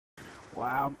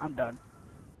Wow, I'm done.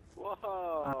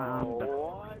 Whoa! I'm done.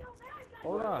 What?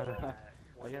 Hold on. I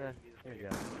What gotta. did you Here we do? go.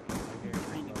 I hear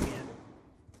Thank you.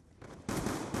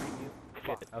 you.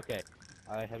 Fuck Okay.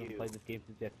 I haven't you. played this game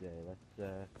since yesterday.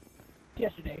 Let's.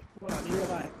 Yesterday. Well, neither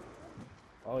have I.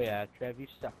 Oh yeah, Trev, you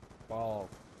suck balls.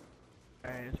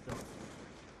 Alright, let's go.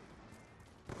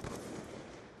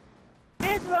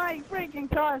 It's like freaking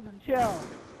cousin, chill.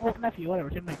 Oh, nephew, whatever,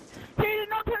 same thing. Jaden,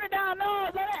 don't turn it down, no,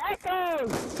 let it echo!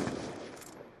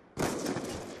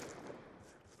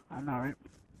 I know, right?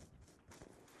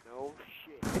 No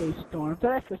shit. Hey, Storm,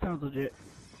 that actually sounds legit.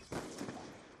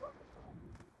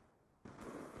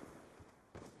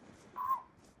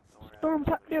 Storm's,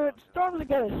 dude, Storm's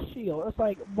got a shield. It's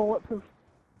like bulletproof.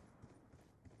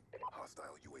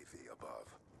 Hostile UAV above.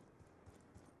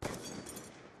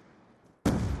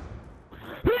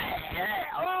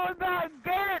 Oh my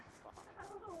god!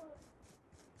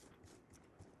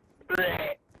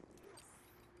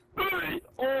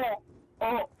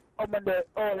 Oh, I'm in there.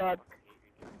 Oh, Lord.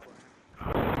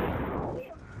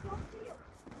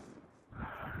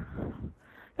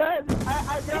 Guys,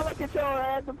 I got my controller.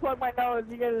 I had to plug my nose.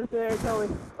 You gotta sit there and tell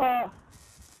me. Oh,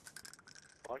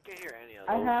 I can't hear any of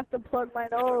I those. have to plug my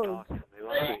They're nose. talking. They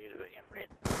want to hear you.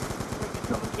 Freaking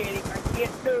suffocating. I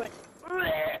can't do it.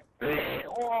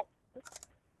 Oh.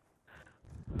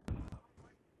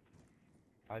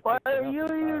 Why are you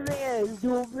using it,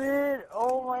 stupid?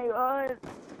 Oh my god.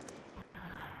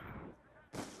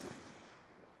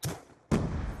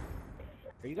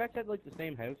 Are you guys at like the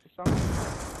same house or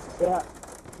something? Yeah.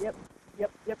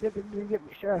 Yep,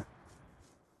 sure.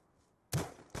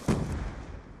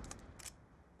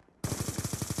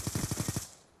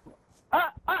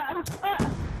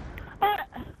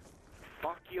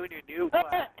 Fuck you and your new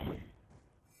class.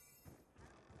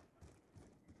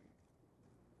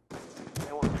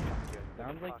 They want to fuck you.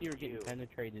 Sounds like Fuck you were getting you.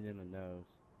 penetrated in the nose.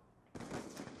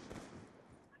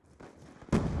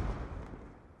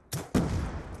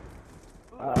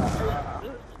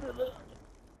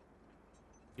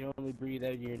 You only breathe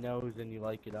out your nose and you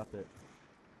like it up it.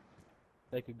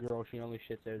 Like a girl, she only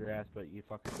shits out her ass, but you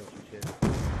fuck her till she shits.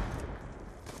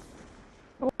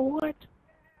 What?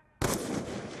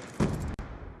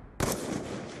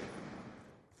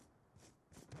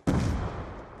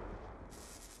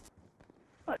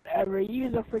 Whatever,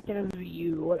 use a freaking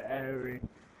SVU, whatever.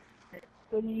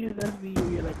 When you use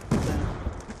SVU, you're like the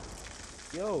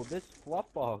best. Yo, this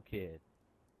fluffball kid.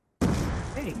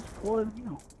 Hey, he's cool as you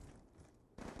know.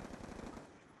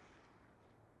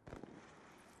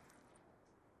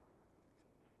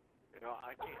 You know,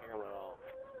 I can't hear him at all.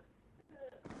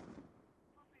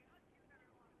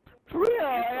 For real,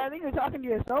 I think you're talking to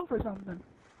yourself or something.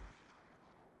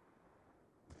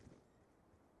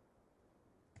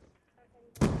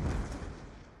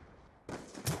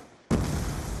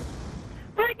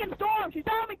 Freaking Storm, she's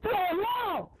telling me to the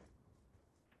wall!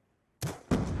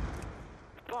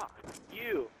 Fuck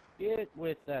you. Get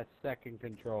with that second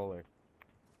controller.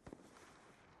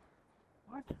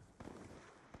 What?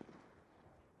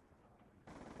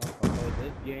 If I play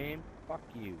this game, fuck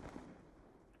you.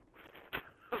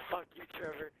 Fuck you,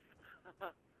 Trevor.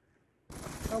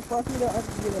 Don't fuck me to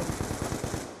unmute him.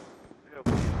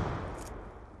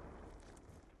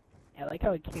 Yeah, I like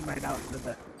how it came right out into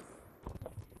the...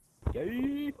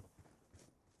 Gay.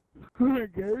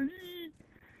 Gay.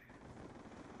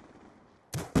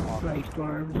 That's right,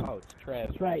 Storms. Oh, it's Trev.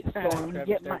 That's right, Storms.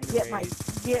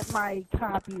 Trevor's Get my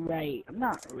copyright. I'm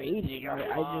not raging.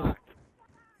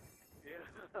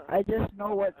 I just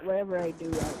know whatever I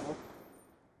do,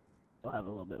 I'll have a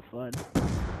little bit of fun.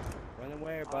 Run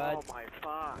away, bud. Oh my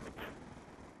fuck.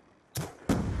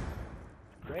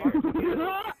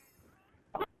 Where?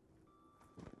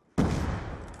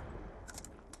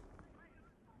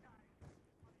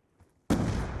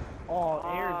 Oh,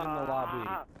 air's in the lobby.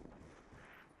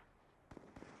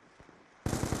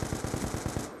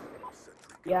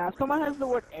 Yeah, if someone has the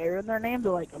word air in their name,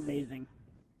 they're like amazing.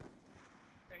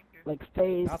 Like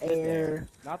phase, Not this air. air.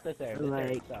 Not this air. This air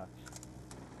like- sucks.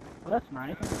 Well, that's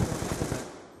nice.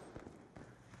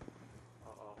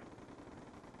 Uh-oh.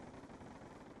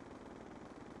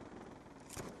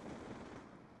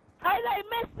 How did I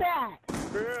miss that?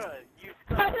 Bruh, you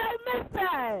How did I miss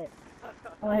that? I'm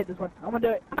gonna hit this one. I'm gonna do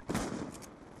it.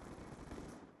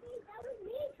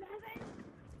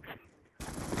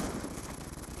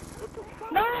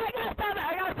 No, I gotta stop it.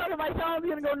 I gotta stop it. My sound's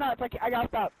gonna go nuts. I gotta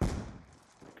stop.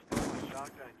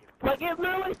 shotgun you. Like it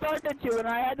literally started to, and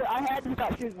I had to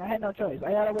stop shooting. I had no choice.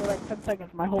 I had to wait like 10 seconds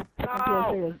for my whole fucking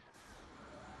PS3 to...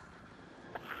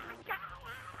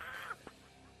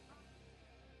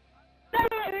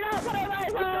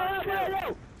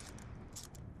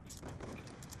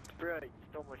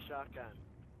 killed my shotgun.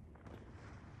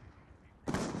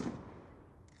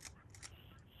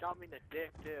 Shot me in the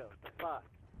dick too. Fuck.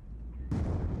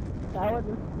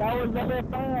 That was the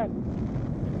Ffa Fun.